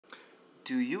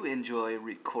Do you enjoy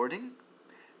recording?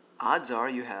 Odds are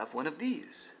you have one of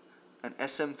these, an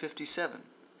SM57.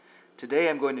 Today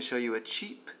I'm going to show you a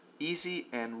cheap, easy,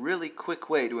 and really quick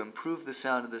way to improve the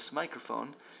sound of this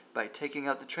microphone by taking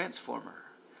out the transformer.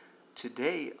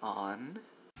 Today on...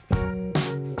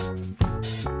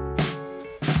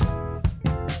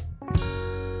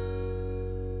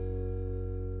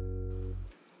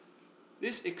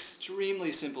 This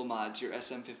extremely simple mod to your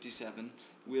SM57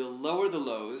 will lower the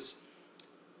lows,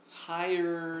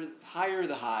 higher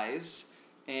the highs,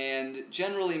 and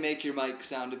generally make your mic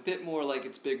sound a bit more like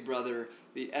its big brother,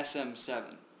 the SM7.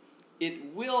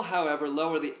 It will, however,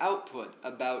 lower the output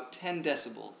about 10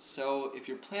 decibels, so if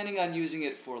you're planning on using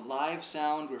it for live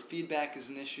sound where feedback is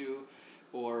an issue,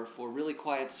 or for really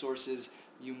quiet sources,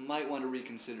 you might want to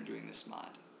reconsider doing this mod.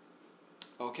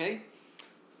 Okay?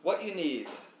 What you need: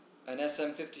 an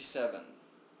SM57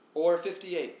 or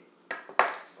 58,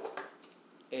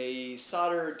 a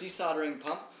desoldering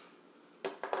pump,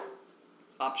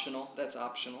 optional, that's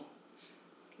optional,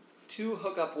 2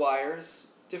 hookup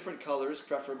wires, different colors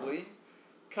preferably,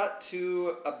 cut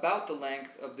to about the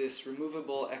length of this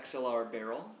removable XLR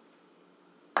barrel,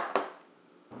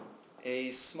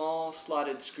 a small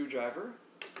slotted screwdriver,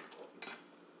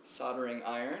 soldering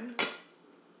iron,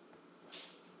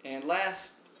 and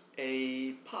last,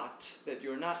 a pot that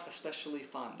you're not especially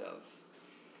fond of.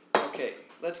 Okay,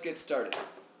 let's get started.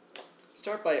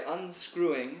 Start by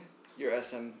unscrewing your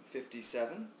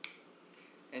SM57,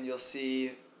 and you'll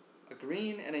see a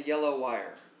green and a yellow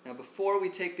wire. Now before we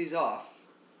take these off,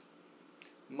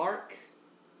 mark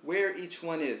where each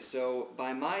one is. So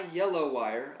by my yellow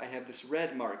wire I have this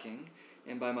red marking,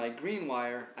 and by my green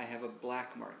wire I have a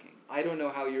black marking. I don't know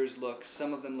how yours looks,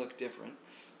 some of them look different,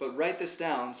 but write this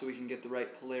down so we can get the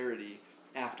right polarity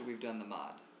after we've done the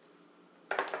mod.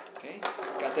 Okay,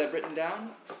 got that written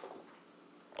down?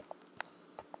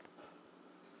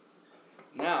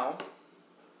 Now,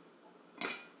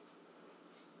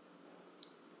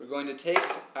 we're going to take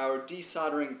our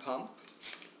desoldering pump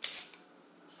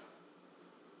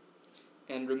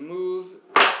and remove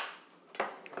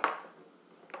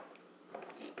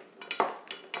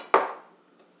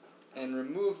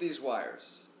these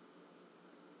wires.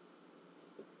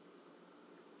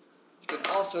 You can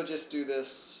also just do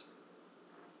this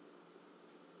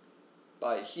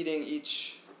by heating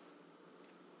each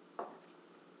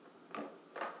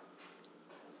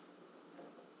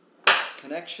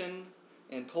connection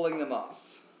and pulling them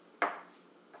off.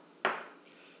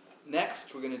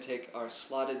 Next, we're going to take our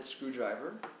slotted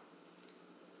screwdriver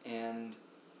and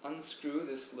unscrew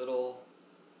this little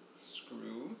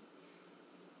screw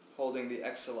holding the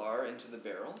XLR into the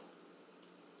barrel,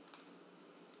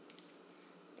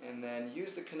 and then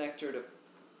use the connector to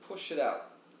push it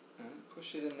out.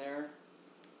 Push it in there.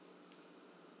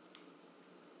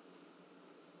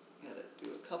 You gotta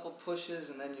do a couple pushes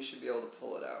and then you should be able to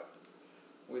pull it out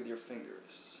with your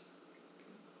fingers.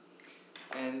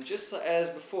 And just as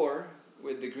before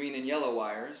with the green and yellow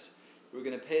wires, we're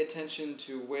going to pay attention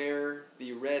to where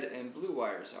the red and blue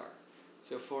wires are.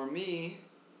 So for me,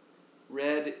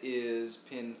 red is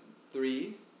pin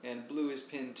 3 and blue is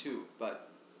pin 2, but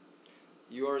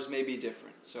yours may be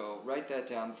different. So write that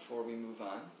down before we move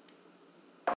on.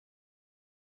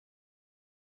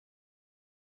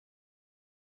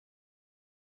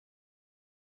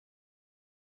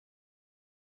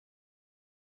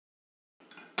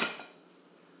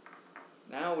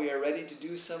 Now we are ready to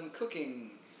do some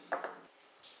cooking.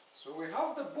 So we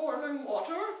have the boiling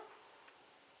water.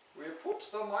 We put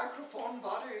the microphone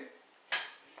body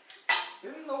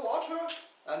in the water,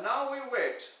 and now we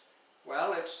wait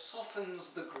while it softens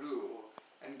the glue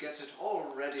and gets it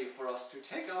all ready for us to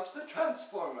take out the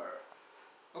transformer.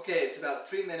 Okay, it's about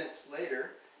 3 minutes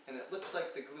later, and it looks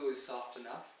like the glue is soft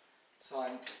enough. So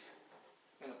I'm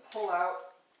going to pull out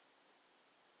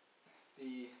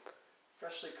the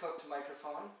freshly cooked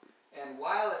microphone, and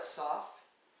while it's soft,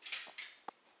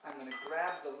 I'm going to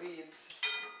grab the leads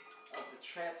of the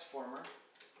transformer,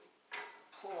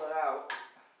 pull it out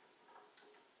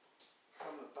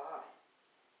from the body.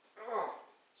 Oh.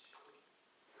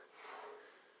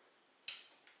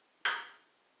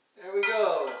 There we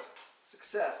go.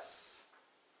 Success.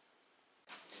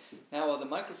 Now while the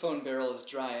microphone barrel is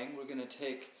drying, we're going to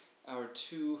take our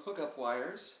 2 hookup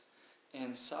wires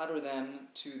and solder them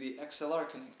to the XLR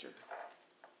connector.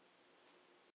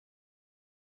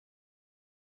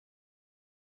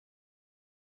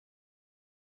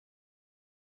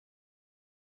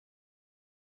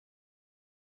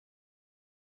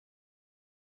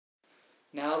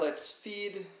 Now let's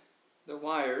feed the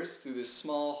wires through this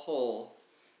small hole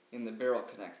in the barrel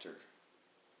connector.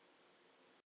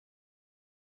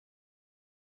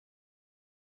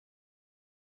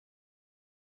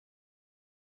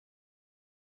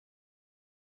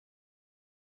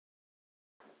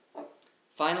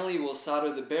 Finally, we'll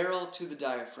solder the barrel to the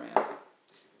diaphragm.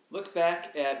 Look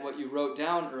back at what you wrote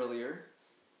down earlier,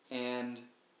 and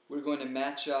we're going to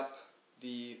match up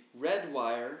the red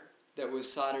wire that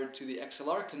was soldered to the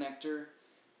XLR connector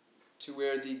to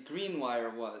where the green wire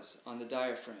was on the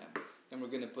diaphragm. And we're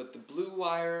going to put the blue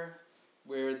wire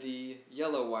where the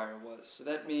yellow wire was. So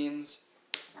that means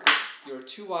your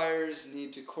two wires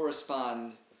need to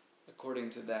correspond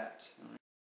according to that. All right.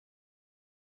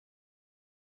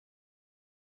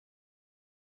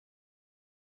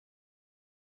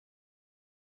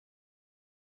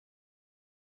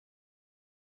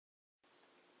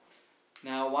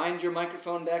 Now wind your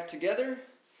microphone back together,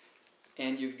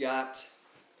 and you've got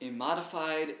a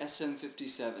modified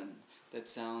SM57 that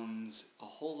sounds a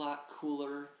whole lot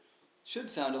cooler, should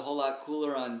sound a whole lot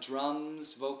cooler on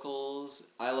drums, vocals,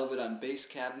 I love it on bass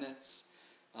cabinets,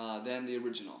 than the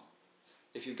original.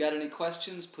 If you've got any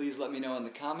questions, please let me know in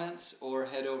the comments, or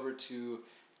head over to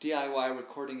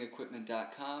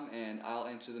DIYrecordingequipment.com and I'll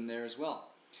answer them there as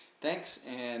well. Thanks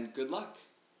and good luck.